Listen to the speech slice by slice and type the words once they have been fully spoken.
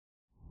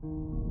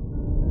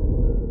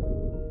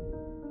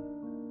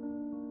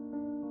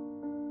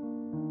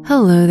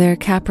Hello there,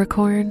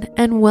 Capricorn,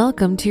 and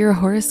welcome to your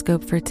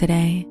horoscope for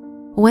today,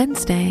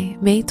 Wednesday,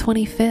 May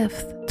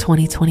 25th,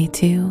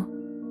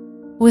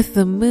 2022. With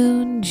the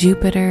Moon,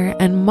 Jupiter,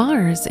 and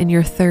Mars in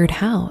your third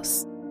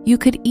house, you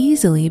could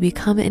easily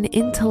become an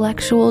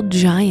intellectual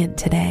giant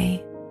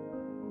today.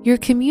 Your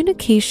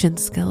communication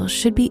skills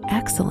should be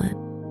excellent,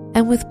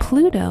 and with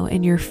Pluto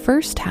in your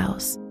first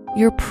house,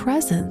 your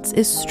presence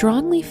is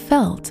strongly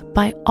felt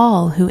by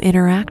all who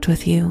interact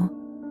with you.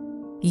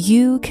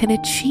 You can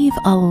achieve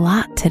a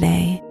lot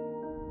today.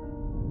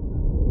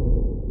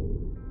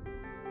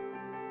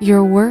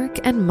 Your work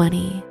and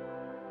money.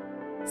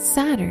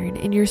 Saturn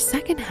in your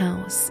second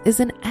house is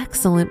an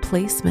excellent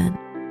placement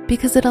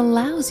because it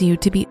allows you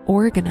to be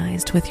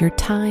organized with your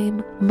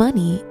time,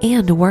 money,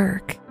 and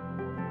work.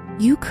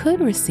 You could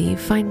receive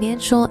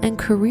financial and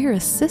career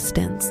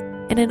assistance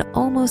in an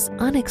almost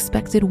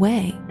unexpected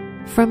way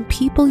from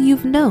people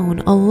you've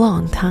known a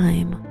long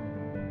time.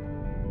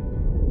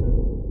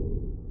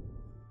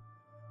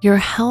 Your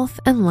health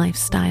and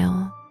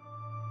lifestyle.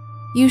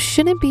 You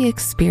shouldn't be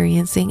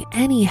experiencing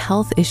any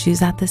health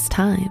issues at this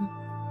time.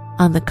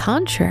 On the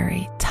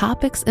contrary,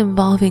 topics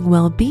involving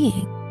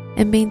well-being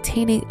and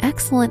maintaining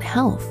excellent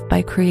health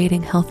by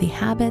creating healthy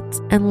habits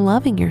and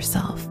loving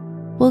yourself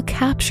will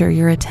capture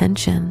your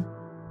attention.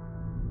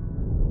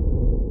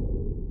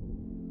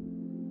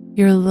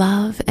 Your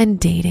love and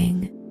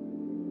dating.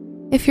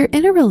 If you're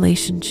in a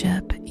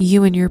relationship,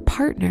 you and your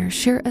partner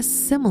share a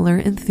similar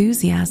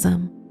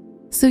enthusiasm,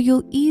 so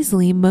you'll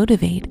easily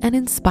motivate and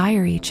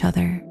inspire each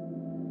other.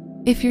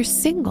 If you're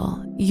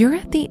single, you're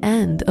at the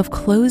end of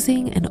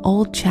closing an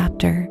old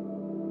chapter,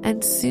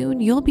 and soon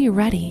you'll be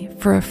ready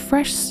for a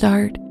fresh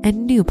start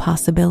and new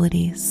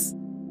possibilities.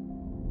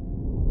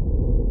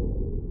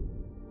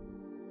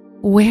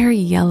 Wear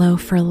yellow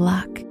for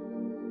luck.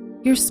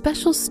 Your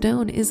special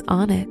stone is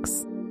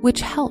onyx,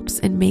 which helps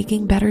in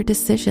making better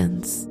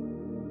decisions.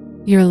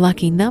 Your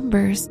lucky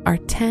numbers are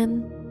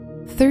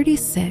 10,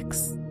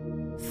 36,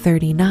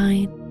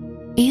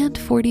 39, and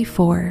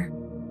 44.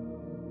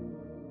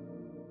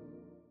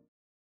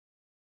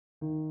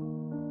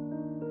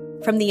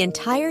 From the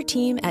entire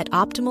team at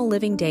Optimal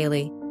Living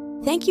Daily,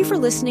 thank you for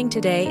listening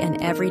today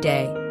and every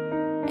day.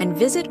 And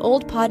visit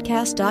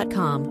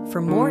oldpodcast.com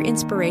for more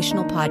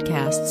inspirational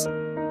podcasts.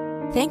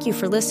 Thank you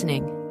for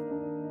listening.